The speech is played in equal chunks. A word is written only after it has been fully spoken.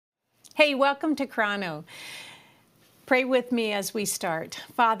Hey, welcome to Chrono. Pray with me as we start.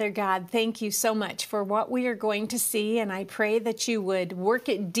 Father God, thank you so much for what we are going to see, and I pray that you would work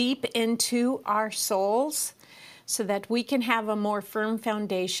it deep into our souls so that we can have a more firm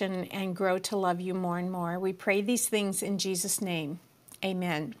foundation and grow to love you more and more. We pray these things in Jesus' name.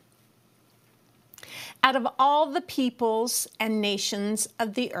 Amen. Out of all the peoples and nations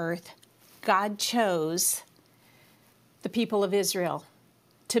of the earth, God chose the people of Israel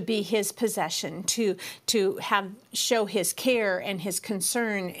to be his possession, to show his care and his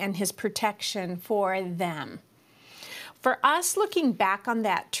concern and his protection for them. For us, looking back on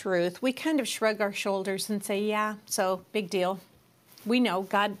that truth, we kind of shrug our shoulders and say, yeah, so big deal. We know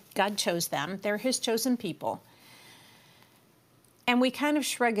God chose them. They're his chosen people. And we kind of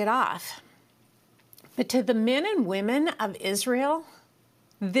shrug it off. But to the men and women of Israel,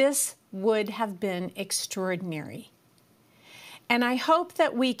 this would have been extraordinary. And I hope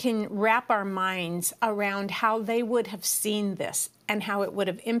that we can wrap our minds around how they would have seen this and how it would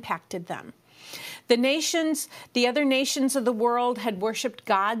have impacted them. The other nations of the world had worshipped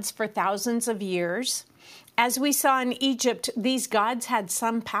gods for thousands of years. As we saw in Egypt, these gods had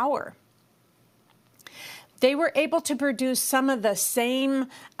some power. They were able to produce some of the same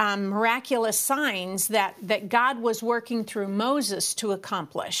miraculous signs that God was working through Moses to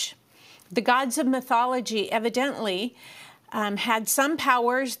accomplish. The gods of mythology evidently had some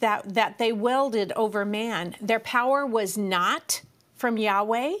powers that they wielded over man. Their power was not from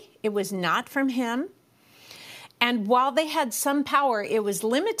Yahweh. It was not from him. And while they had some power, it was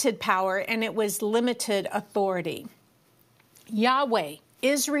limited power and it was limited authority. Yahweh,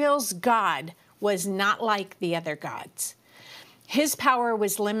 Israel's God, was not like the other gods. His power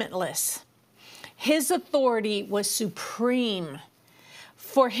was limitless. His authority was supreme.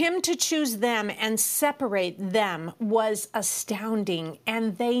 For him to choose them and separate them was astounding,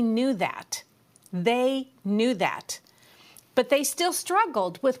 and they knew that. They knew that. But they still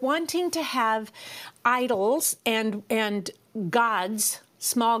struggled with wanting to have idols and gods,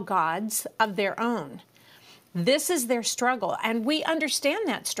 small gods of their own. This is their struggle, and we understand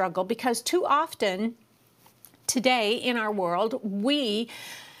that struggle because too often today in our world, we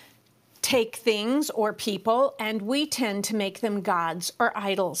take things or people and we tend to make them gods or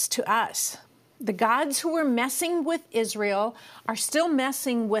idols to us. The gods who were messing with Israel are still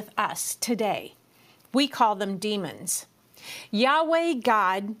messing with us today. We call them demons. Yahweh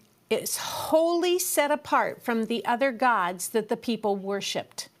God is wholly set apart from the other gods that the people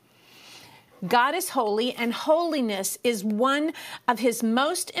worshipped. God is holy, and holiness is one of his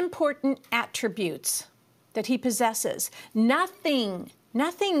most important attributes that he possesses. Nothing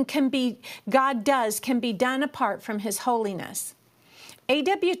God does can be done apart from his holiness.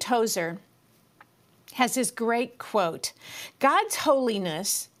 A.W. Tozer has this great quote, "God's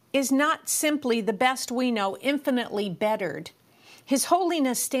holiness is not simply the best we know, infinitely bettered. His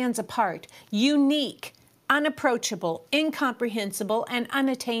holiness stands apart, unique, unapproachable, incomprehensible, and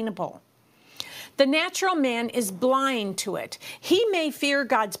unattainable. The natural man is blind to it. He may fear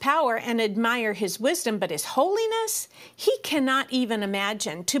God's power and admire his wisdom, but his holiness, he cannot even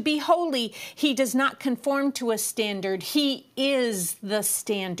imagine. To be holy, he does not conform to a standard. He is the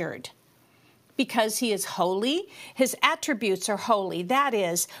standard. Because he is holy, his attributes are holy. That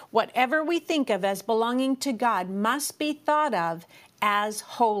is, whatever we think of as belonging to God must be thought of as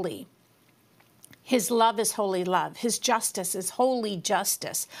holy. His love is holy love. His justice is holy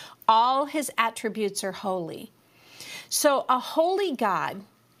justice. All his attributes are holy." So a holy God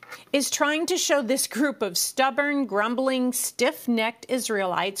is trying to show this group of stubborn, grumbling, stiff-necked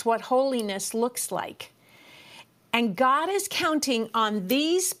Israelites what holiness looks like. And God is counting on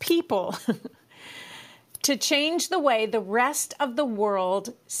these people to change the way the rest of the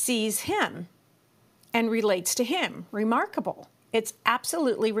world sees him and relates to him. Remarkable. It's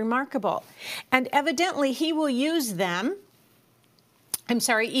absolutely remarkable. And evidently he will use them,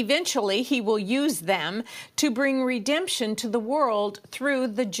 eventually he will use them to bring redemption to the world through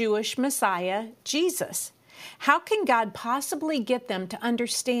the Jewish Messiah, Jesus. How can God possibly get them to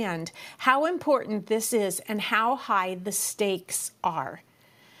understand how important this is and how high the stakes are?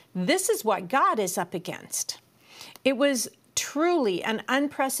 This is what God is up against. It was truly an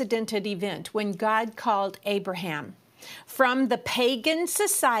unprecedented event when God called Abraham from the pagan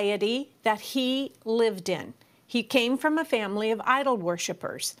society that he lived in. He came from a family of idol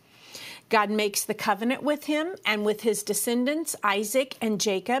worshipers. God makes the covenant with him and with his descendants, Isaac and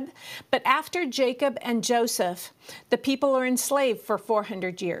Jacob. But after Jacob and Joseph, the people are enslaved for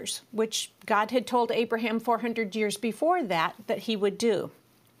 400 years, which God had told Abraham 400 years before that he would do.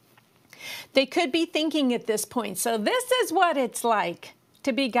 They could be thinking at this point, so this is what it's like.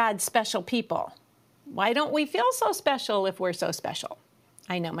 to be God's special people. Why don't we feel so special if we're so special?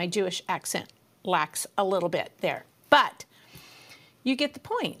 I know my Jewish accent lacks a little bit there, but you get the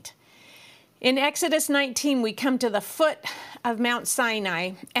point. In Exodus 19, we come to the foot of Mount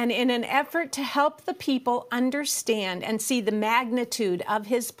Sinai, and in an effort to help the people understand and see the magnitude of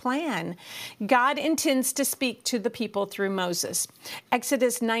his plan, God intends to speak to the people through Moses.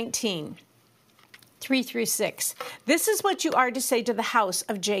 Exodus 19, 3-6. This is what you are to say to the house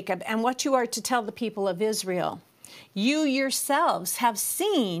of Jacob, and what you are to tell the people of Israel. You yourselves have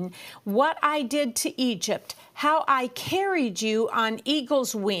seen what I did to Egypt, how I carried you on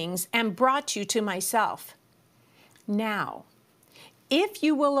eagle's wings and brought you to myself. Now, if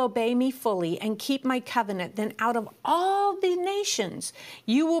you will obey me fully and keep my covenant, then out of all the nations,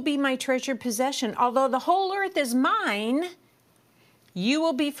 you will be my treasured possession. Although the whole earth is mine, you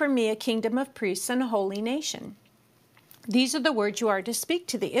will be for me a kingdom of priests and a holy nation. These are the words you are to speak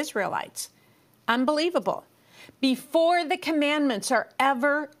to the Israelites. Unbelievable. Before the commandments are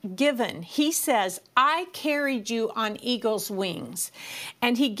ever given, he says, I carried you on eagle's wings.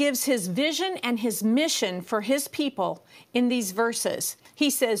 And he gives his vision and his mission for his people in these verses. He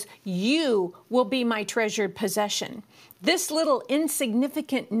says, you will be my treasured possession. This little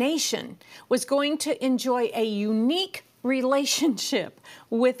insignificant nation was going to enjoy a unique relationship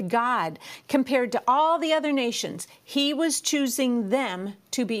with God compared to all the other nations. He was choosing them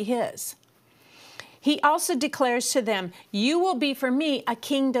to be his. He also declares to them, you will be for me a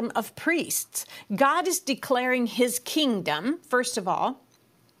kingdom of priests. God is declaring his kingdom, first of all.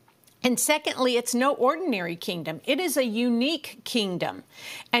 And secondly, it's no ordinary kingdom. It is a unique kingdom.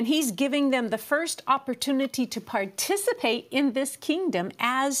 And he's giving them the first opportunity to participate in this kingdom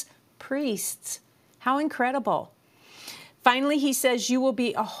as priests. How incredible. Finally, he says, you will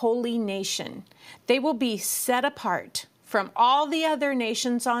be a holy nation. They will be set apart from all the other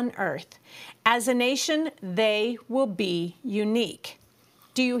nations on earth. As a nation, they will be unique.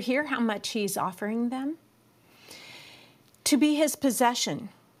 Do you hear how much he's offering them? To be his possession,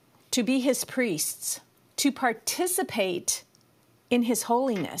 to be his priests, to participate in his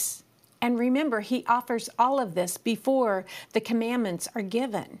holiness. And remember, he offers all of this before the commandments are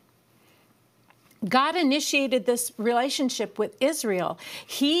given. God initiated this relationship with Israel.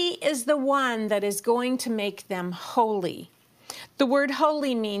 He is the one that is going to make them holy. The word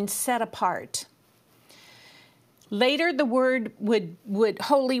holy means set apart. Later, the word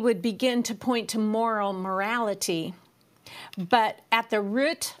holy would begin to point to morality. But at the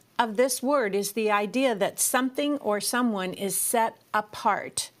root of this word is the idea that something or someone is set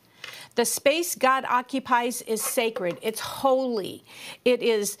apart. The space God occupies is sacred. It's holy.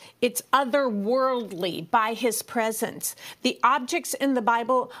 It's otherworldly by his presence. The objects in the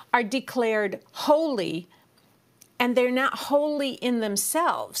Bible are declared holy, and they're not holy in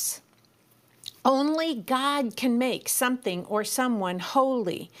themselves. Only God can make something or someone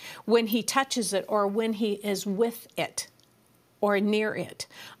holy when he touches it or when he is with it or near it.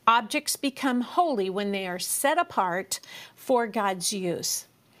 Objects become holy when they are set apart for God's use.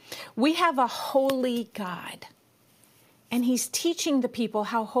 We have a holy God, and he's teaching the people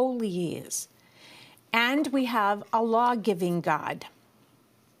how holy he is. And we have a law-giving God.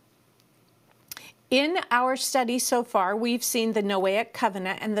 In our study so far, we've seen the Noahic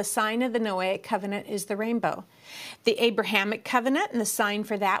covenant, and the sign of the Noahic covenant is the rainbow. The Abrahamic covenant, and the sign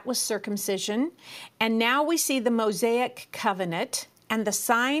for that was circumcision. And now we see the Mosaic covenant, and the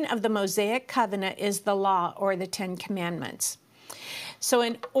sign of the Mosaic covenant is the law, or the Ten Commandments. So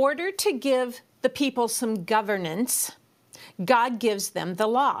in order to give the people some governance, God gives them the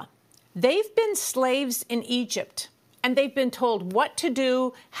law. They've been slaves in Egypt, and they've been told what to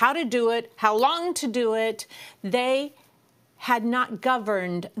do, how to do it, how long to do it. They had not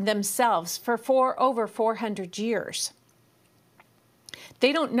governed themselves for over 400 years.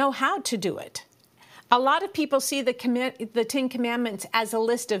 They don't know how to do it. A lot of people see the Ten Commandments as a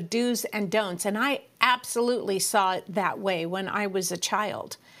list of do's and don'ts, and I absolutely saw it that way when I was a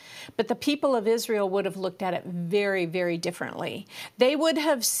child. But the people of Israel would have looked at it very, very differently. They would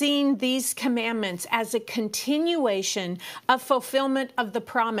have seen these commandments as a continuation of fulfillment of the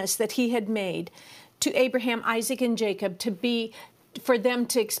promise that he had made to Abraham, Isaac, and Jacob for them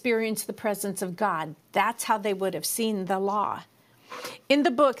to experience the presence of God. That's how they would have seen the law. In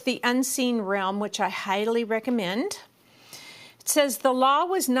the book, The Unseen Realm, which I highly recommend, it says the law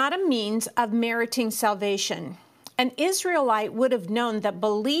was not a means of meriting salvation. An Israelite would have known that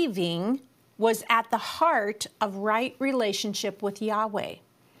believing was at the heart of right relationship with Yahweh,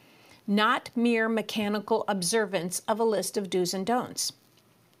 not mere mechanical observance of a list of do's and don'ts.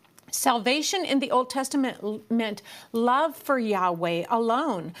 Salvation in the Old Testament meant love for Yahweh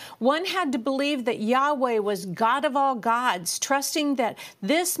alone. One had to believe that Yahweh was God of all gods, trusting that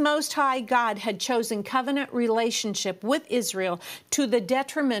this Most High God had chosen covenant relationship with Israel to the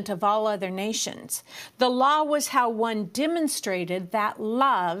detriment of all other nations. The law was how one demonstrated that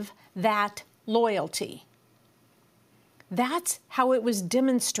love, that loyalty. That's how it was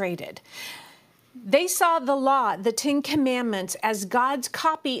demonstrated. They saw the law, the Ten Commandments, as God's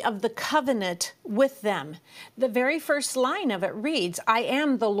copy of the covenant with them. The very first line of it reads, "I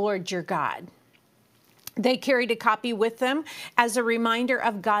am the Lord your God." They carried a copy with them as a reminder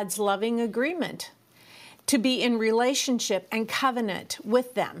of God's loving agreement to be in relationship and covenant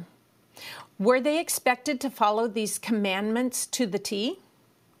with them. Were they expected to follow these commandments to the T?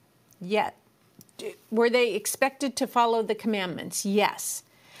 Yet. Were they expected to follow the commandments? Yes.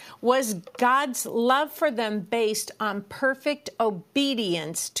 Was God's love for them based on perfect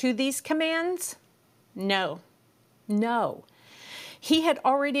obedience to these commands? No. No. He had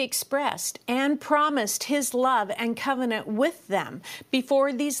already expressed and promised his love and covenant with them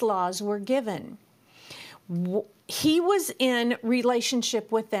before these laws were given. He was in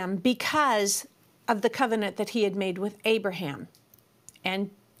relationship with them because of the covenant that he had made with Abraham and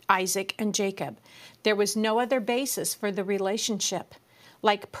Isaac and Jacob. There was no other basis for the relationship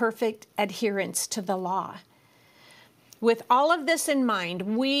like perfect adherence to the law. With all of this in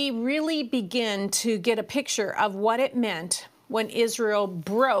mind, we really begin to get a picture of what it meant when Israel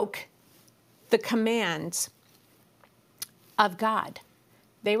broke the commands of God.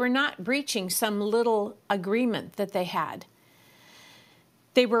 They were not breaching some little agreement that they had.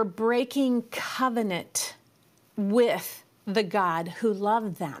 They were breaking covenant with the God who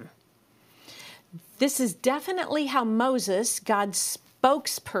loved them. This is definitely how Moses, God's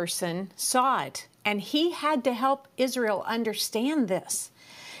spokesperson, saw it, and he had to help Israel understand this.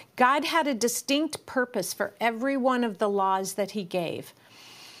 God had a distinct purpose for every one of the laws that he gave.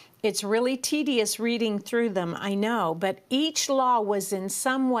 It's really tedious reading through them, I know, but each law was in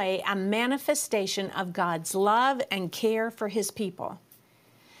some way a manifestation of God's love and care for his people.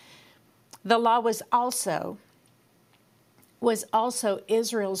 The law was also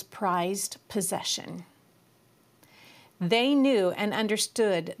Israel's prized possession. They knew and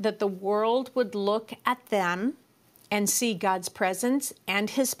understood that the world would look at them and see God's presence and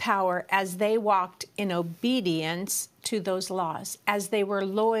his power as they walked in obedience to those laws, as they were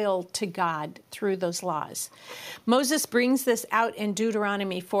loyal to God through those laws. Moses brings this out in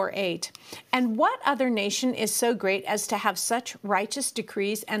Deuteronomy 4:8. "And what other nation is so great as to have such righteous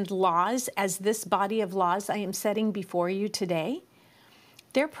decrees and laws as this body of laws I am setting before you today?"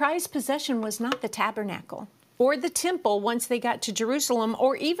 Their prized possession was not the tabernacle or the temple once they got to Jerusalem,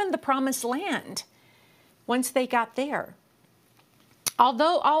 or even the promised land once they got there.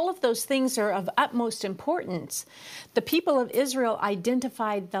 Although all of those things are of utmost importance, the people of Israel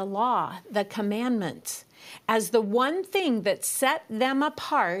identified the law, the commandments, as the one thing that set them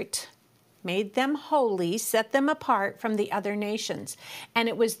apart, made them holy, set them apart from the other nations. And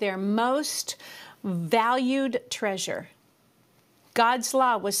it was their most valued treasure. God's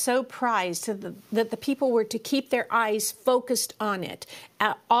law was so prized that the people were to keep their eyes focused on it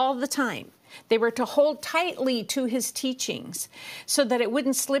all the time. They were to hold tightly to his teachings so that it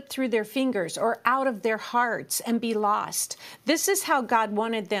wouldn't slip through their fingers or out of their hearts and be lost. This is how God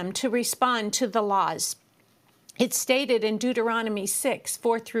wanted them to respond to the laws. It's stated in Deuteronomy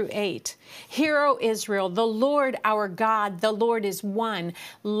 6:4-8. "Hear, O Israel, the Lord our God, the Lord is one.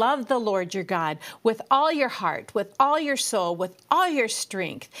 Love the Lord your God with all your heart, with all your soul, with all your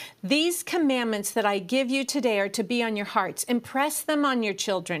strength. These commandments that I give you today are to be on your hearts. Impress them on your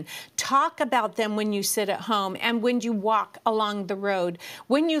children. Talk about them when you sit at home and when you walk along the road,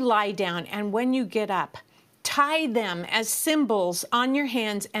 when you lie down and when you get up. Tie them as symbols on your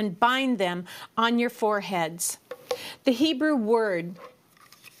hands and bind them on your foreheads." The Hebrew word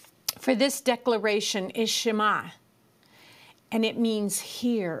for this declaration is Shema, and it means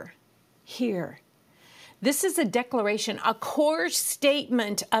hear, hear. This is a declaration, a core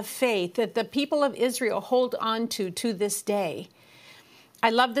statement of faith that the people of Israel hold on to this day. I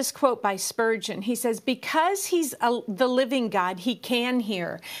love this quote by Spurgeon. He says, "Because he's the living God, he can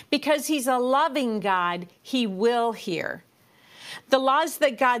hear. Because he's a loving God, he will hear." The laws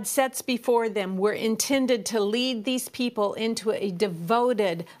that God sets before them were intended to lead these people into a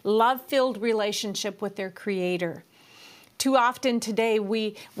devoted, love-filled relationship with their Creator. Too often today,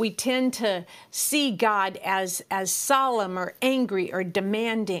 we tend to see God as solemn or angry or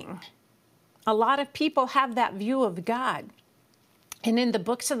demanding. A lot of people have that view of God. And in the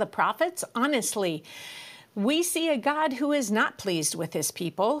books of the prophets, honestly, we see a God who is not pleased with his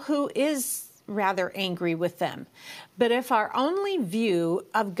people, who is rather angry with them. But if our only view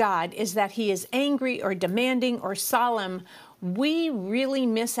of God is that he is angry or demanding or solemn, we really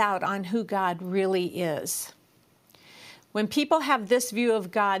miss out on who God really is. When people have this view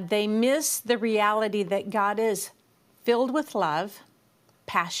of God, they miss the reality that God is filled with love,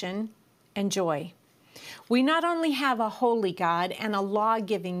 passion, and joy. We not only have a holy God and a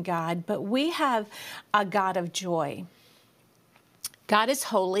law-giving God, but we have a God of joy. God is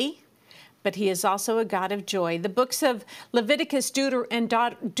holy, but he is also a God of joy. The books of Leviticus and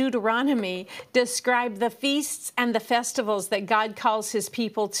Deuteronomy describe the feasts and the festivals that God calls his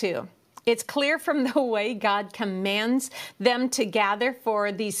people to. It's clear from the way God commands them to gather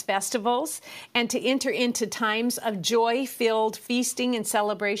for these festivals and to enter into times of joy-filled feasting and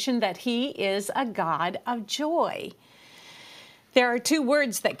celebration that he is a God of joy. There are two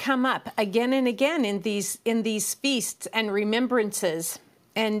words that come up again and again in these feasts and remembrances,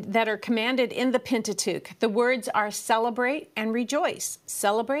 and that are commanded in the Pentateuch. The words are celebrate and rejoice.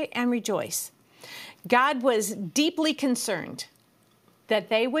 Celebrate and rejoice. God was deeply concerned that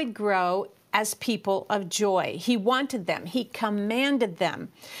they would grow as people of joy. He wanted them, he commanded them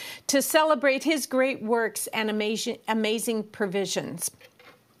to celebrate his great works and amazing provisions.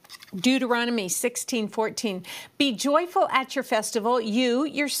 Deuteronomy 16:14, be joyful at your festival, you,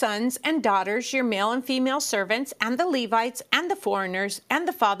 your sons and daughters, your male and female servants, and the Levites, and the foreigners, and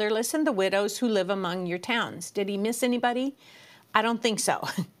the fatherless, and the widows who live among your towns. Did he miss anybody? I don't think so.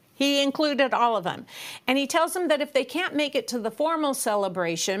 He included all of them. And he tells them that if they can't make it to the formal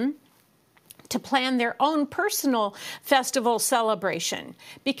celebration, to plan their own personal festival celebration,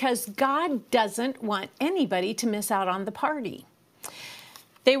 because God doesn't want anybody to miss out on the party.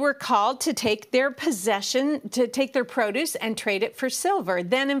 They were called to take their possession, to take their produce and trade it for silver.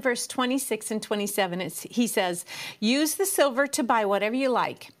 Then in verse 26 and 27, he says, use the silver to buy whatever you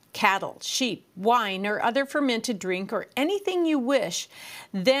like, cattle, sheep, wine, or other fermented drink, or anything you wish.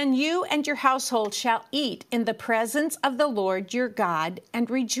 Then you and your household shall eat in the presence of the Lord your God and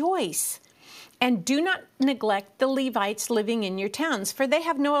rejoice. And do not neglect the Levites living in your towns, for they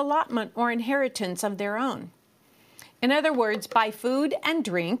have no allotment or inheritance of their own. In other words, buy food and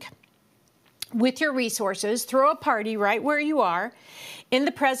drink with your resources, throw a party right where you are in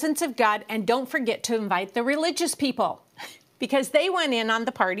the presence of God, and don't forget to invite the religious people, because they went in on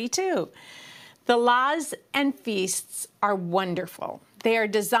the party too. The laws and feasts are wonderful. They are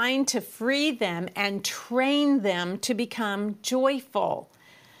designed to free them and train them to become joyful.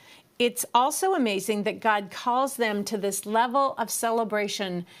 It's also amazing that God calls them to this level of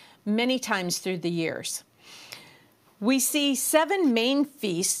celebration many times through the years. We see 7 main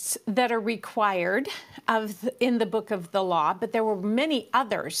feasts that are required in the book of the law, but there were many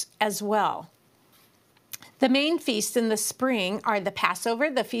others as well. The main feasts in the spring are the Passover,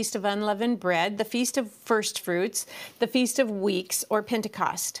 the Feast of Unleavened Bread, the Feast of First Fruits, the Feast of Weeks, or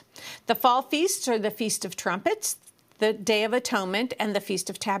Pentecost. The fall feasts are the Feast of Trumpets, the Day of Atonement, and the Feast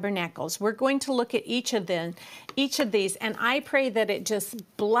of Tabernacles. We're going to look at each of these, and I pray that it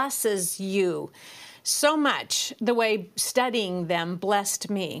just blesses you so much the way studying them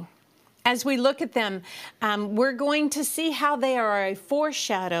blessed me. As we look at them, we're going to see how they are a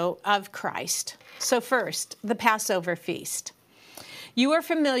foreshadow of Christ. So first, the Passover feast. You are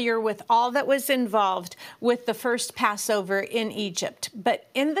familiar with all that was involved with the first Passover in Egypt, but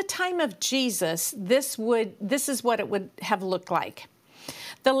in the time of Jesus, this is what it would have looked like.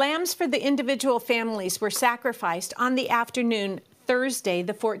 The lambs for the individual families were sacrificed on the afternoon, Thursday,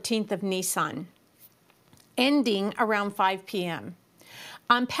 the 14th of Nisan, ending around 5 p.m.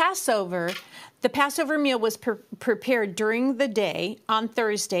 On Passover, the Passover meal was prepared during the day on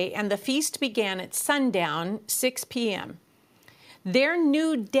Thursday, and the feast began at sundown, 6 p.m. Their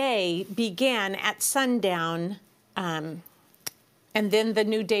new day began at sundown, and then the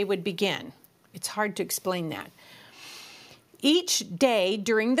new day would begin. It's hard to explain that. Each day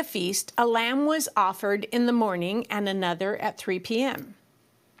during the feast, a lamb was offered in the morning and another at 3 p.m.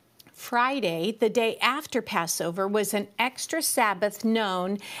 Friday, the day after Passover, was an extra Sabbath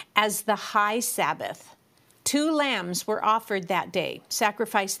known as the High Sabbath. 2 lambs were offered that day,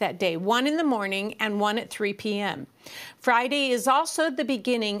 sacrificed that day, one in the morning and one at 3 p.m. Friday is also the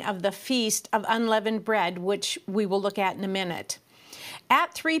beginning of the Feast of Unleavened Bread, which we will look at in a minute.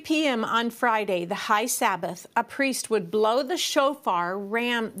 At 3 p.m. on Friday, the High Sabbath, a priest would blow the shofar,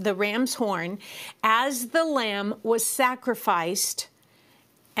 the ram's horn, as the lamb was sacrificed,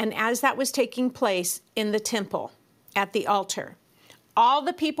 and as that was taking place in the temple at the altar. all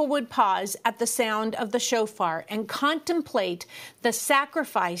the people would pause at the sound of the shofar and contemplate the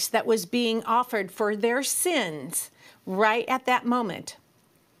sacrifice that was being offered for their sins right at that moment.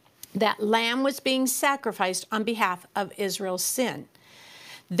 That lamb was being sacrificed on behalf of Israel's sin.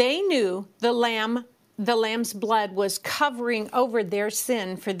 They knew the lamb's blood was covering over their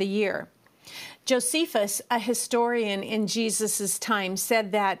sin for the year. Josephus, a historian in Jesus' time,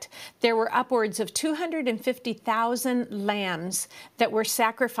 said that there were upwards of 250,000 lambs that were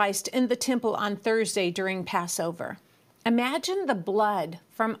sacrificed in the temple on Thursday during Passover. Imagine the blood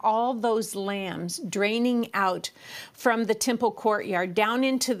from all those lambs draining out from the temple courtyard down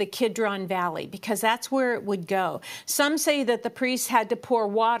into the Kidron Valley, because that's where it would go. Some say that the priests had to pour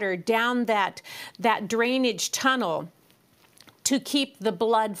water down that drainage tunnel to keep the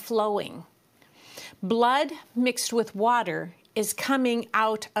blood flowing. Blood mixed with water is coming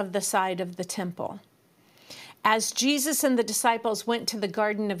out of the side of the temple. As Jesus and the disciples went to the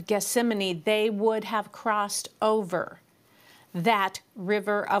Garden of Gethsemane, they would have crossed over that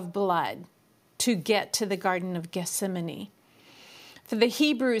river of blood to get to the Garden of Gethsemane. For the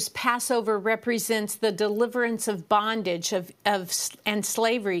Hebrews, Passover represents the deliverance of bondage and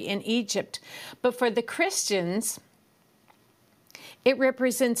slavery in Egypt. But for the Christians, it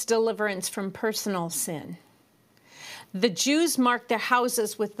represents deliverance from personal sin. The Jews marked their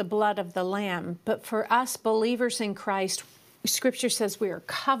houses with the blood of the Lamb, but for us believers in Christ, Scripture says we are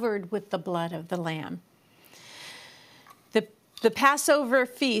covered with the blood of the Lamb. The Passover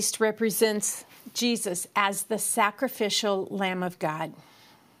feast represents Jesus as the sacrificial Lamb of God.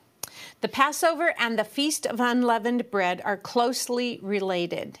 The Passover and the Feast of Unleavened Bread are closely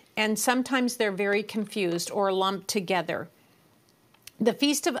related, and sometimes they're very confused or lumped together. The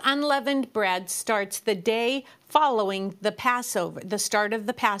Feast of Unleavened Bread starts the day following the Passover, the start of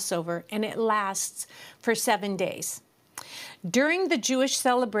the Passover, and it lasts for 7 days. During the Jewish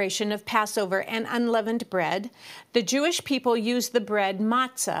celebration of Passover and unleavened bread, the Jewish people use the bread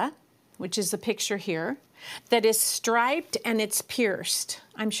matzah, which is the picture here, that is striped and it's pierced.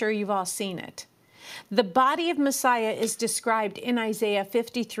 I'm sure you've all seen it. The body of Messiah is described in Isaiah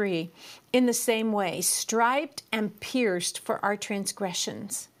 53 in the same way, striped and pierced for our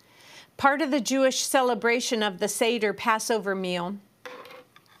transgressions. Part of the Jewish celebration of the Seder Passover meal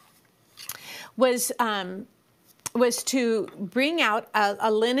was to bring out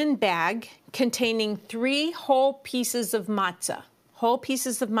a linen bag containing 3 whole pieces of matzah.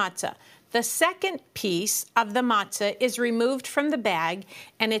 The second piece of the matzah is removed from the bag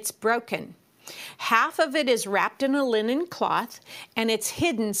and it's broken. Half of it is wrapped in a linen cloth and it's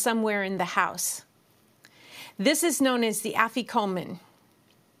hidden somewhere in the house. This is known as the afikomen.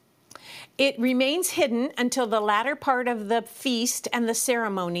 It remains hidden until the latter part of the feast and the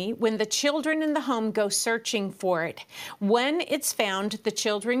ceremony, when the children in the home go searching for it. When it's found, the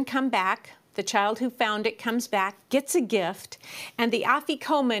children come back. The child who found it comes back, gets a gift, and the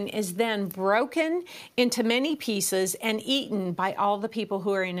afikomen is then broken into many pieces and eaten by all the people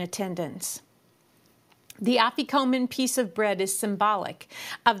who are in attendance. The afikomen piece of bread is symbolic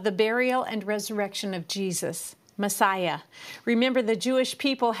of the burial and resurrection of Jesus, Messiah. Remember, the Jewish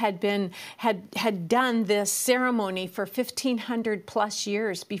people had done this ceremony for 1,500 plus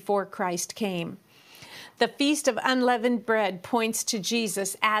years before Christ came. The Feast of Unleavened Bread points to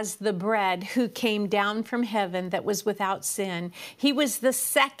Jesus as the bread who came down from heaven that was without sin. He was the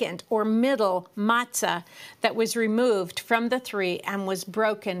second or middle matzah that was removed from the 3 and was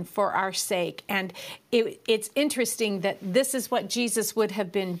broken for our sake. And it's interesting that this is what Jesus would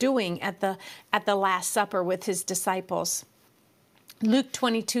have been doing at the Last Supper with his disciples. Luke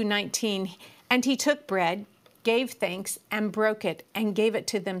 22:19, and he took bread, gave thanks, and broke it, and gave it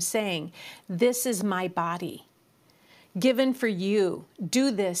to them, saying, "This is my body, given for you. Do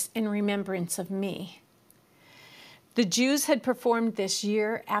this in remembrance of me." The Jews had performed this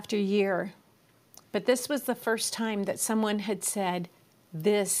year after year, but this was the first time that someone had said,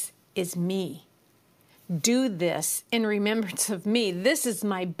 "This is me. Do this in remembrance of me. This is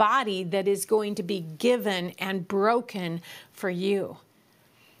my body that is going to be given and broken for you."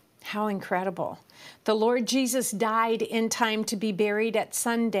 How incredible. The Lord Jesus died in time to be buried at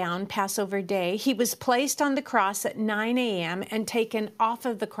sundown, Passover day. He was placed on the cross at 9 a.m. and taken off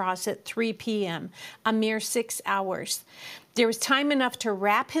of the cross at 3 p.m., a mere 6 hours. There was time enough to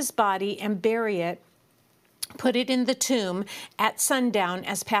wrap his body and bury it, put it in the tomb at sundown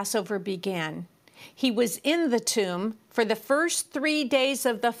as Passover began. He was in the tomb for the first 3 days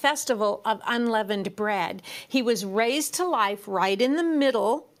of the festival of unleavened bread. He was raised to life right in the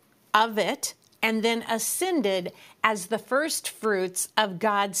middle of it, and then ascended as the first fruits of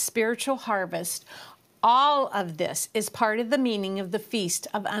God's spiritual harvest All of this is part of the meaning of the Feast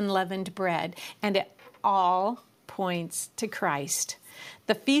of Unleavened Bread, and it all points to Christ.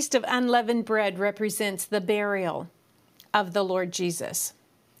 The Feast of Unleavened Bread represents the burial of the Lord Jesus.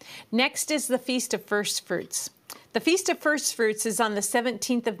 Next is the Feast of First Fruits. The Feast of First Fruits is on the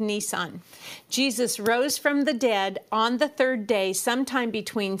 17th of Nisan. Jesus rose from the dead on the third day, sometime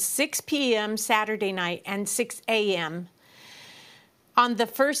between 6 p.m. Saturday night and 6 a.m. on the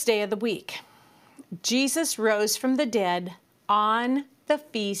first day of the week. Jesus rose from the dead on the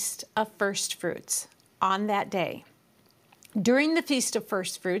Feast of First Fruits, on that day. During the Feast of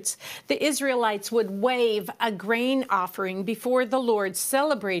First Fruits, the Israelites would wave a grain offering before the Lord,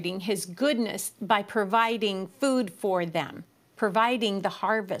 celebrating his goodness by providing food for them, providing the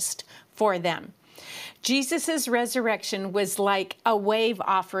harvest for them. Jesus' resurrection was like a wave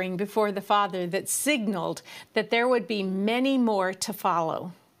offering before the Father that signaled that there would be many more to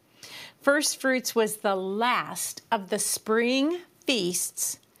follow. First Fruits was the last of the spring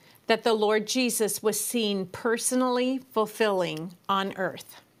feasts that the Lord Jesus was seen personally fulfilling on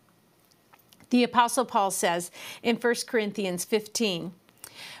earth. The Apostle Paul says in 1 Corinthians 15,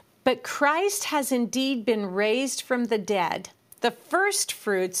 "But Christ has indeed been raised from the dead, the first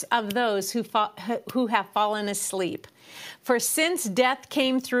fruits of those who have fallen asleep. For since death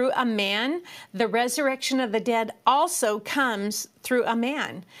came through a man, the resurrection of the dead also comes through a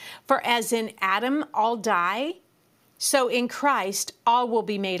man. For as in Adam all die, so in Christ all will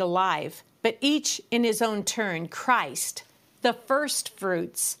be made alive, but each in his own turn. Christ, the first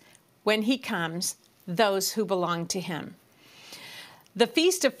fruits, when he comes, those who belong to him." The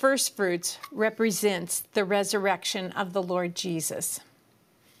Feast of First Fruits represents the resurrection of the Lord Jesus.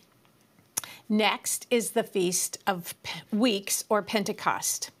 Next is the Feast of Weeks, or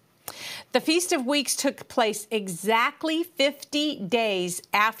Pentecost. The Feast of Weeks took place exactly 50 days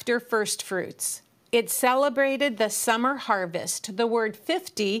after First Fruits. It celebrated the summer harvest. The word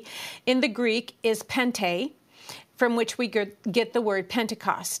 50 in the Greek is pente, from which we get the word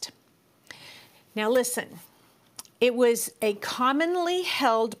Pentecost. Now listen, it was a commonly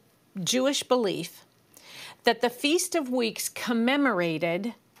held Jewish belief that the Feast of Weeks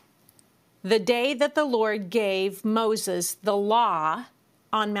commemorated the day that the Lord gave Moses the law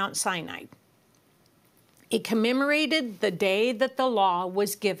on Mount Sinai. It commemorated the day that the law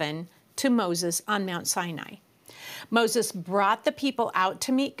was given to Moses on Mount Sinai. Moses brought the people out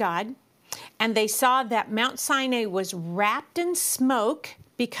to meet God, and they saw that Mount Sinai was wrapped in smoke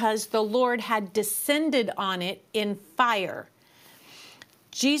because the Lord had descended on it in fire.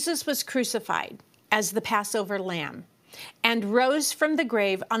 Jesus was crucified as the Passover lamb and rose from the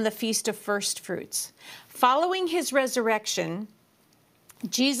grave on the Feast of First Fruits. Following his resurrection,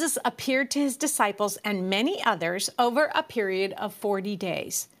 Jesus appeared to his disciples and many others over a period of 40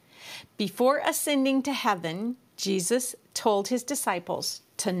 days. Before ascending to heaven, Jesus told his disciples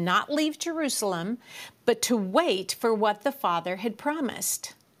to not leave Jerusalem, but to wait for what the Father had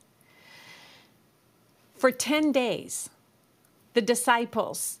promised. For 10 days, the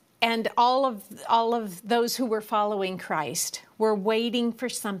disciples and all of those who were following Christ were waiting for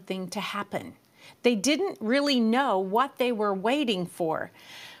something to happen. They didn't really know what they were waiting for,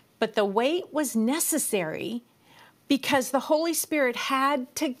 but the wait was necessary because the Holy Spirit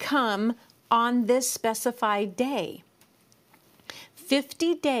had to come on this specified day.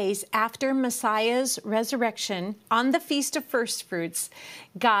 50 days after Messiah's resurrection, on the Feast of First Fruits,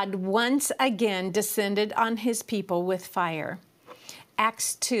 God once again descended on his people with fire.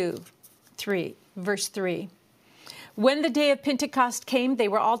 Acts 2, verse 3. When the day of Pentecost came, they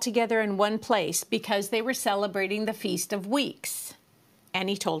were all together in one place because they were celebrating the Feast of Weeks. And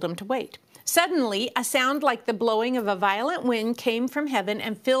he told them to wait. Suddenly, a sound like the blowing of a violent wind came from heaven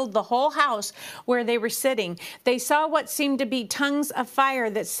and filled the whole house where they were sitting. They saw what seemed to be tongues of fire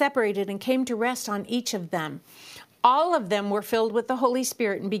that separated and came to rest on each of them. All of them were filled with the Holy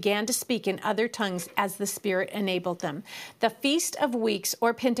Spirit and began to speak in other tongues as the Spirit enabled them. The Feast of Weeks,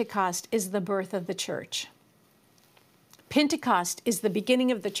 or Pentecost, is the birth of the church. Pentecost is the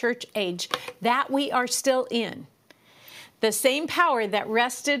beginning of the church age that we are still in. The same power that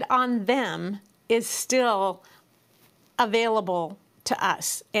rested on them is still available to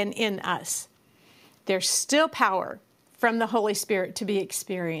us and in us. There's still power from the Holy Spirit to be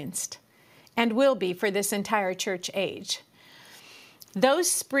experienced and will be for this entire church age. Those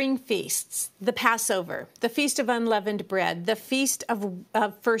spring feasts, the Passover, the Feast of Unleavened Bread, the Feast of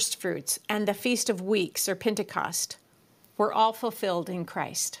First Fruits, and the Feast of Weeks, or Pentecost, were all fulfilled in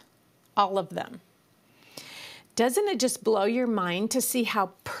Christ. All of them. Doesn't it just blow your mind to see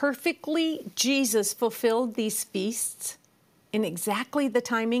how perfectly Jesus fulfilled these feasts in exactly the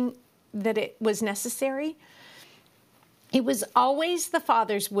timing it was necessary. It was always the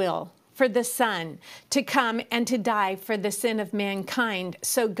Father's will for the Son to come and to die for the sin of mankind.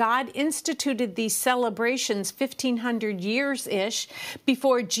 So God instituted these celebrations 1,500 years-ish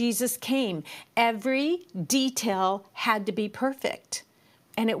before Jesus came. Every detail had to be perfect.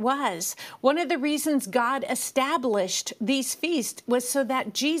 And it was. One of the reasons God established these feasts was so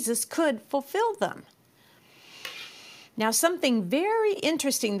that Jesus could fulfill them. Now, something very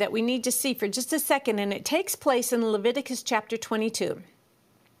interesting that we need to see for just a second, and it takes place in Leviticus chapter 22.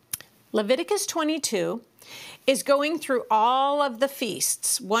 Leviticus 22 is going through all of the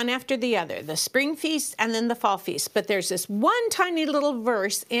feasts, one after the other, the spring feast and then the fall feast. But there's this one tiny little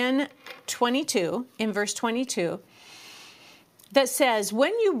verse in verse 22, that says,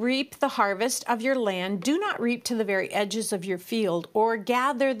 when you reap the harvest of your land, do not reap to the very edges of your field or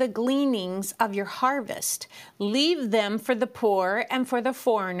gather the gleanings of your harvest. Leave them for the poor and for the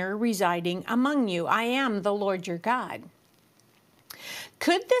foreigner residing among you. I am the Lord your God.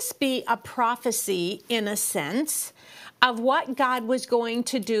 Could this be a prophecy, in a sense, of what God was going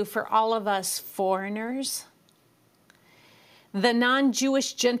to do for all of us foreigners? The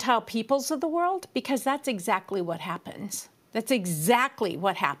non-Jewish Gentile peoples of the world? Because that's exactly what happens. That's exactly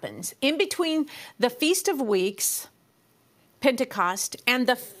what happens. In between the Feast of Weeks, Pentecost, and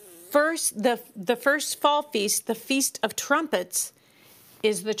the first fall feast, the Feast of Trumpets,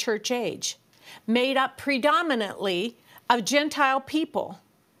 is the church age, made up predominantly of Gentile people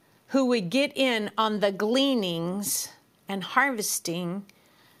who would get in on the gleanings and harvesting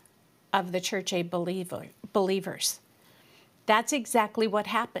of the church age believers. That's exactly what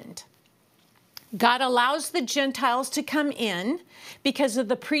happened. God allows the Gentiles to come in because of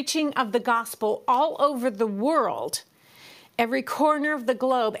the preaching of the gospel all over the world, every corner of the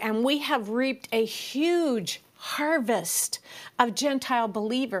globe, and we have reaped a huge harvest of Gentile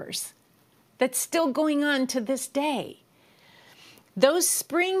believers that's still going on to this day. Those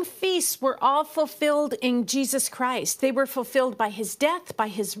spring feasts were all fulfilled in Jesus Christ. They were fulfilled by his death, by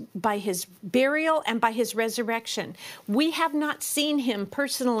his burial, and by his resurrection. We have not seen him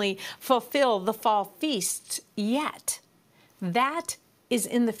personally fulfill the fall feasts yet. That is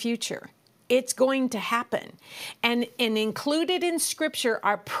in the future. It's going to happen. And included in Scripture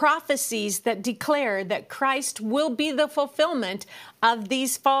are prophecies that declare that Christ will be the fulfillment of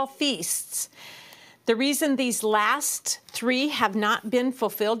these fall feasts. The reason these last three have not been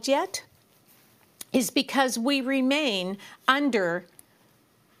fulfilled yet is because we remain under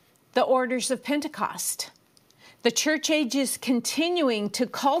the orders of Pentecost. The church age is continuing to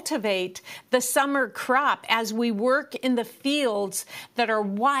cultivate the summer crop as we work in the fields that are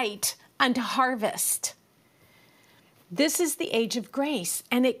white unto harvest. This is the age of grace,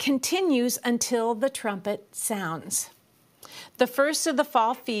 and it continues until the trumpet sounds. The first of the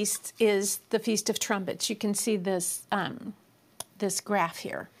fall feasts is the Feast of Trumpets. You can see this, this graph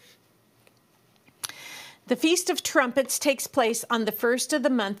here. The Feast of Trumpets takes place on the first of the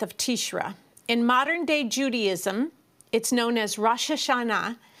month of Tishri. In modern-day Judaism, it's known as Rosh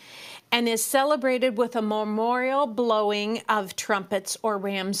Hashanah and is celebrated with a memorial blowing of trumpets or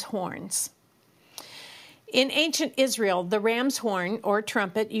ram's horns. In ancient Israel, the ram's horn or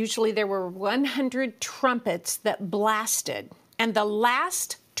trumpet, usually there were 100 trumpets that blasted. And the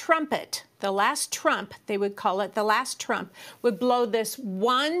last trumpet, the last trump, they would call it, the last trump, would blow this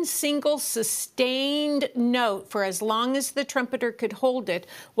one single sustained note for as long as the trumpeter could hold it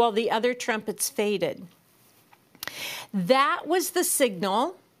while the other trumpets faded. That was the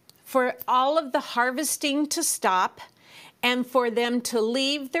signal for all of the harvesting to stop and for them to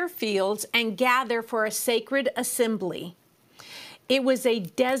leave their fields and gather for a sacred assembly. It was a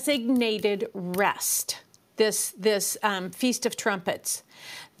designated rest, this Feast of Trumpets.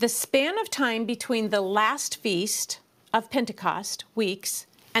 The span of time between the last feast of Pentecost, weeks,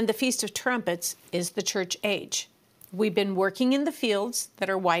 and the Feast of Trumpets is the church age. We've been working in the fields that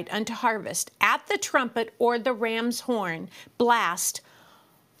are white unto harvest. At the trumpet or the ram's horn blast,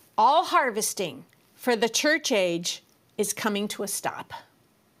 all harvesting for the church age is coming to a stop.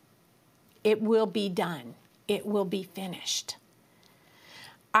 It will be done. It will be finished.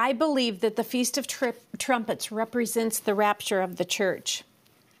 I believe that the Feast of Trumpets represents the rapture of the church,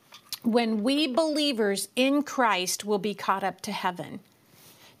 when we believers in Christ will be caught up to heaven.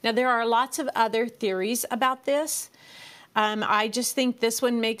 Now, there are lots of other theories about this. I just think this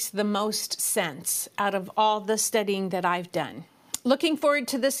one makes the most sense out of all the studying that I've done. Looking forward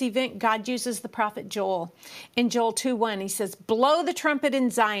to this event, God uses the prophet Joel. In Joel 2:1, he says, "Blow the trumpet in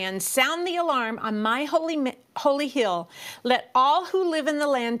Zion, sound the alarm on my holy hill. Let all who live in the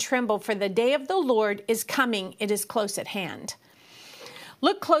land tremble, for the day of the Lord is coming. It is close at hand."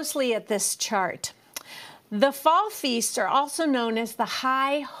 Look closely at this chart. The fall feasts are also known as the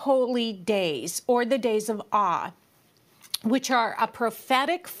High Holy Days, or the Days of Awe, which are a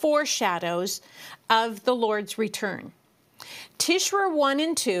prophetic foreshadows of the Lord's return. Tishri 1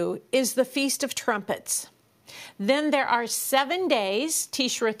 and 2 is the Feast of Trumpets. Then there are 7 days,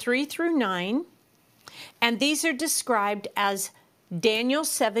 Tishri 3 through 9, and these are described as Daniel's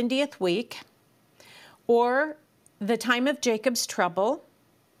 70th week, or the time of Jacob's trouble,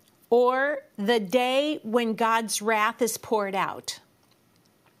 or the day when God's wrath is poured out.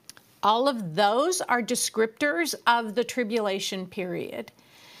 All of those are descriptors of the tribulation period.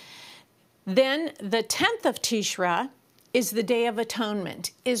 Then the 10th of Tishri is the Day of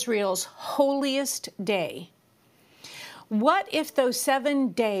Atonement, Israel's holiest day. What if those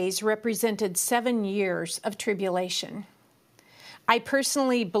 7 days represented 7 years of tribulation? I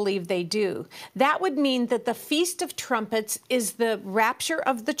personally believe they do. That would mean that the Feast of Trumpets is the rapture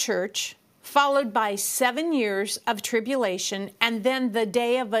of the church, followed by 7 years of tribulation, and then the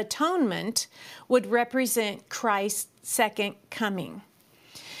Day of Atonement would represent Christ's second coming.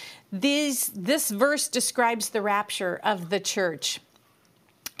 This verse describes the rapture of the church.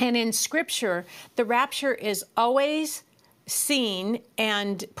 And in Scripture, the rapture is always seen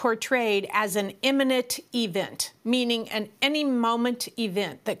and portrayed as an imminent event, meaning an any moment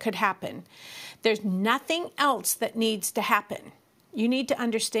event that could happen. There's nothing else that needs to happen. You need to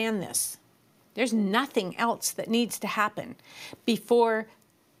understand this. There's nothing else that needs to happen before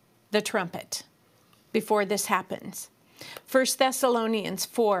the trumpet, before this happens. 1 Thessalonians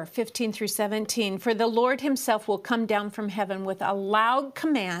 4, 15 through 17, for the Lord himself will come down from heaven with a loud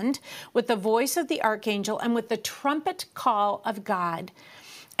command, with the voice of the archangel, and with the trumpet call of God.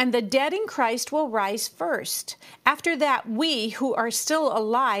 And the dead in Christ will rise first. After that, we who are still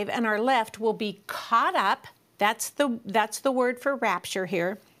alive and are left will be caught up. That's the word for rapture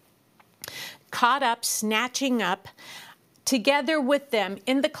here. Caught up, snatching up, together with them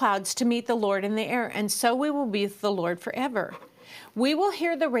in the clouds to meet the Lord in the air, and so we will be with the Lord forever. We will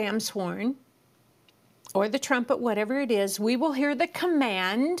hear the ram's horn, or the trumpet, whatever it is. We will hear the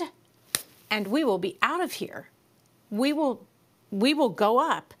command, and we will be out of here. We will go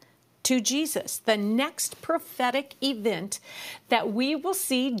up to Jesus. The next prophetic event that we will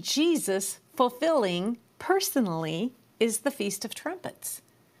see Jesus fulfilling personally is the Feast of Trumpets.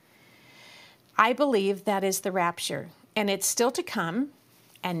 I believe that is the rapture. And it's still to come,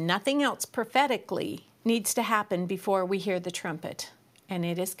 and nothing else prophetically needs to happen before we hear the trumpet, and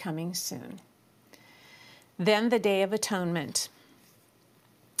it is coming soon. Then the Day of Atonement.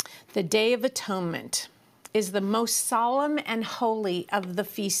 The Day of Atonement is the most solemn and holy of the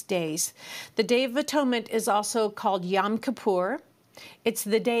feast days. The Day of Atonement is also called Yom Kippur. It's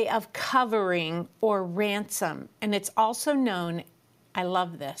the day of covering or ransom, and it's also known, I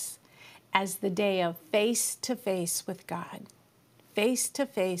love this, as the day of face-to-face with God.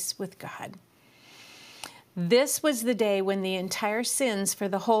 Face-to-face with God. This was the day when the entire sins for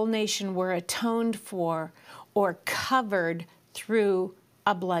the whole nation were atoned for or covered through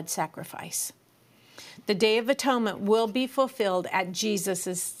a blood sacrifice. The Day of Atonement will be fulfilled at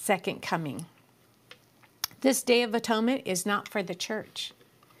Jesus' second coming. This Day of Atonement is not for the church.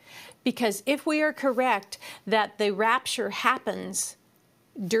 Because if we are correct that the rapture happens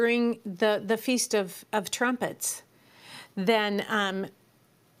during the Feast of Trumpets, then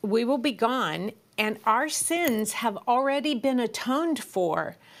we will be gone, and our sins have already been atoned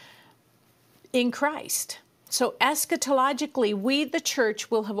for in Christ. So eschatologically, we, the church,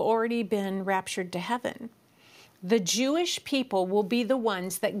 will have already been raptured to heaven. The Jewish people will be the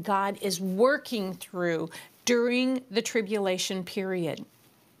ones that God is working through during the tribulation period.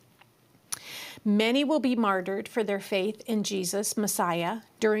 Many will be martyred for their faith in Jesus, Messiah,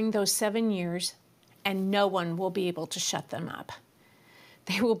 during those 7 years, and no one will be able to shut them up.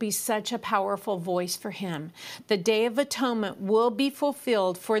 They will be such a powerful voice for him. The Day of Atonement will be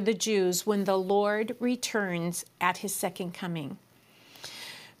fulfilled for the Jews when the Lord returns at his second coming.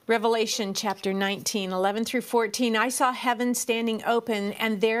 Revelation chapter 19, 11 through 14, I saw heaven standing open,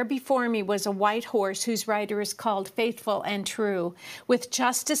 and there before me was a white horse whose rider is called Faithful and True. With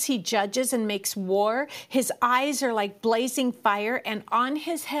justice he judges and makes war. His eyes are like blazing fire, and on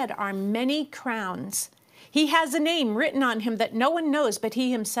his head are many crowns. He has a name written on him that no one knows but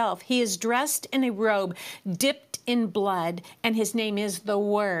he himself. He is dressed in a robe dipped in blood, and his name is the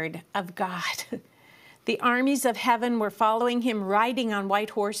Word of God. The armies of heaven were following him, riding on white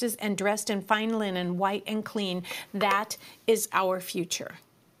horses and dressed in fine linen, white and clean. That is our future.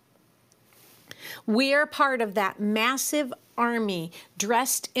 We are part of that massive army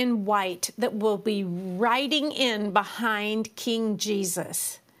dressed in white that will be riding in behind King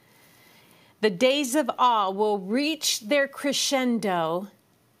Jesus. The days of awe will reach their crescendo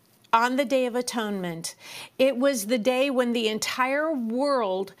on the Day of Atonement. It was the day when the entire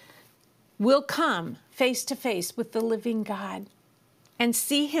world will come face to face with the living God and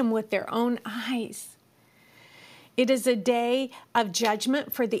see him with their own eyes. It is a day of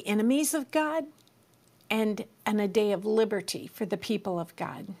judgment for the enemies of God and a day of liberty for the people of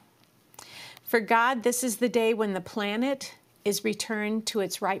God. For God, this is the day when the planet is returned to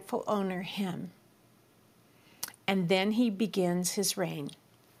its rightful owner, him. And then he begins his reign.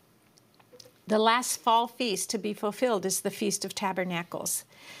 The last fall feast to be fulfilled is the Feast of Tabernacles.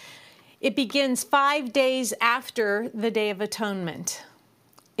 It begins 5 days after the Day of Atonement.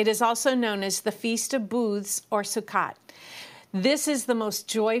 It is also known as the Feast of Booths or Sukkot. This is the most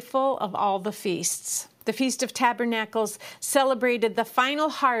joyful of all the feasts. The Feast of Tabernacles celebrated the final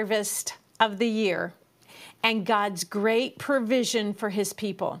harvest of the year and God's great provision for his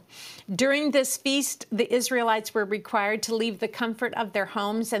people. During this feast, the Israelites were required to leave the comfort of their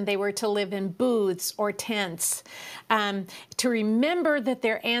homes, and they were to live in booths or tents, to remember that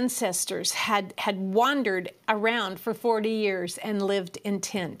their ancestors had wandered around for 40 years and lived in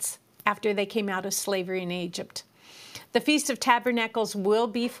tents after they came out of slavery in Egypt. The Feast of Tabernacles will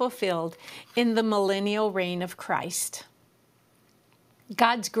be fulfilled in the millennial reign of Christ.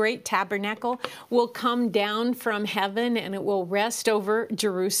 God's great tabernacle will come down from heaven and it will rest over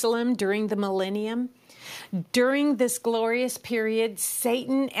Jerusalem during the millennium. During this glorious period,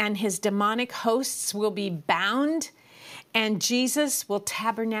 Satan and his demonic hosts will be bound and Jesus will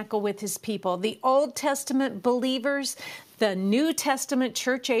tabernacle with his people. The Old Testament believers, the New Testament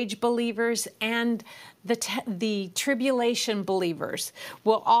church age believers, and the tribulation believers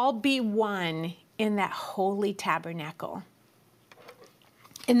will all be one in that holy tabernacle.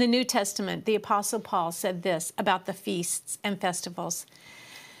 In the New Testament, the Apostle Paul said this about the feasts and festivals.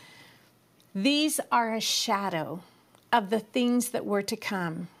 These are a shadow of the things that were to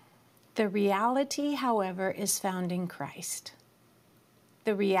come. The reality, however, is found in Christ.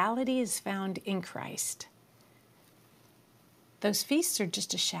 The reality is found in Christ. Those feasts are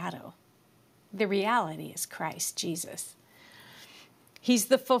just a shadow. The reality is Christ Jesus. He's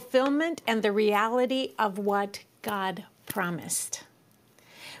the fulfillment and the reality of what God promised.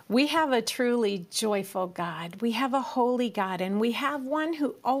 We have a truly joyful God. We have a holy God, and we have one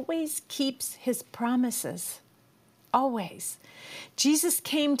who always keeps his promises. Always. Jesus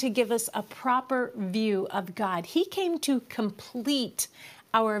came to give us a proper view of God. He came to complete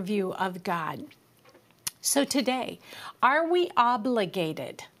our view of God. So today, are we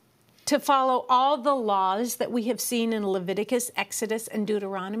obligated to follow all the laws that we have seen in Leviticus, Exodus, and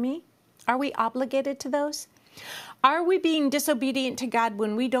Deuteronomy? Are we obligated to those? Are we being disobedient to God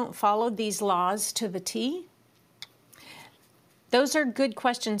when we don't follow these laws to the T? Those are good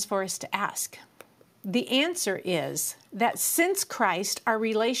questions for us to ask. The answer is that since Christ, our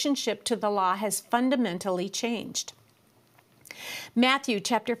relationship to the law has fundamentally changed. Matthew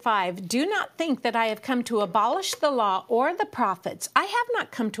chapter 5, do not think that I have come to abolish the law or the prophets. I have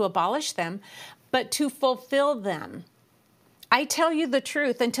not come to abolish them, but to fulfill them. I tell you the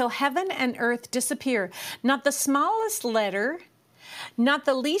truth, until heaven and earth disappear, not the smallest letter, not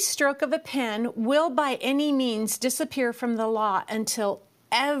the least stroke of a pen will by any means disappear from the law until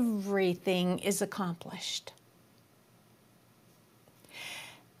everything is accomplished.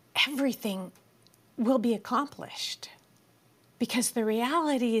 Everything will be accomplished because the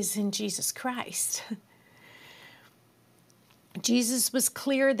reality is in Jesus Christ. Jesus was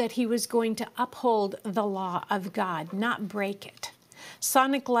clear that he was going to uphold the law of God, not break it.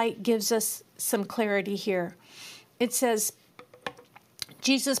 Sonic Light gives us some clarity here. It says,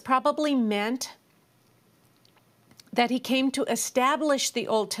 Jesus probably meant that he came to establish the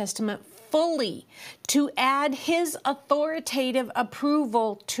Old Testament fully, to add his authoritative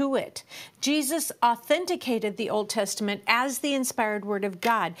approval to it. Jesus authenticated the Old Testament as the inspired Word of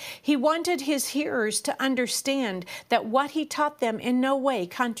God. He wanted his hearers to understand that what he taught them in no way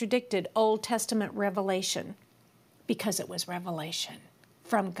contradicted Old Testament revelation, because it was revelation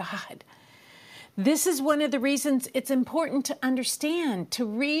from God. This is one of the reasons it's important to understand, to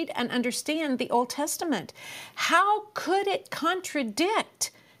read and understand the Old Testament. How could it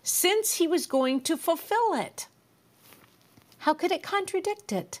contradict, since he was going to fulfill it? How could it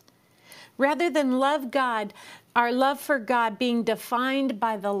contradict it? Rather than love God, our love for God being defined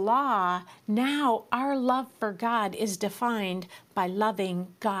by the law, now our love for God is defined by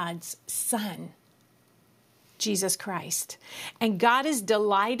loving God's Son, Jesus Christ. And God is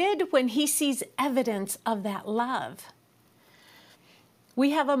delighted when he sees evidence of that love. We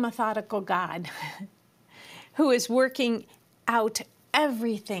have a methodical God who is working out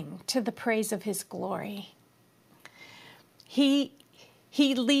everything to the praise of his glory. He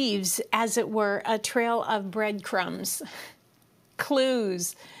leaves, as it were, a trail of breadcrumbs,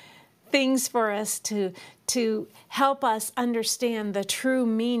 clues, things for us to help us understand the true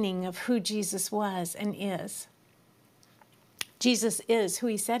meaning of who Jesus was and is. Jesus is who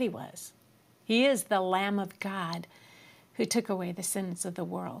he said he was. He is the Lamb of God who took away the sins of the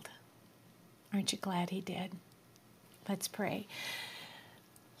world. Aren't you glad he did? Let's pray.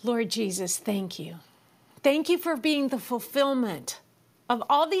 Lord Jesus, thank you. Thank you for being the fulfillment of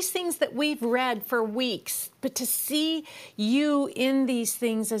all these things that we've read for weeks, but to see you in these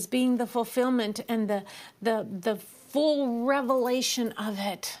things as being the fulfillment and the full revelation of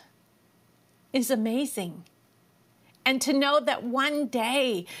it is amazing. And to know that one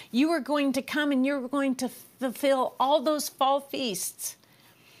day you are going to come and you're going to fulfill all those fall feasts.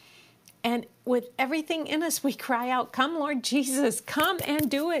 And with everything in us, we cry out, come, Lord Jesus, come and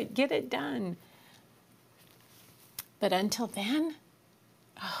do it. Get it done. But until then,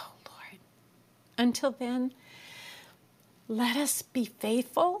 oh, Lord, until then, let us be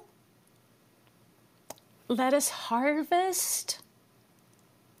faithful. Let us harvest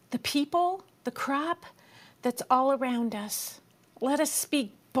the people, the crop that's all around us. Let us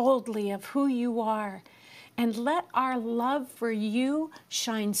speak boldly of who you are, and let our love for you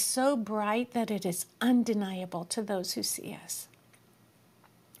shine so bright that it is undeniable to those who see us.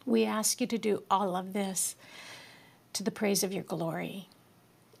 We ask you to do all of this to the praise of your glory.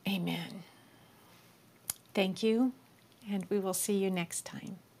 Amen. Thank you, and we will see you next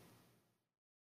time.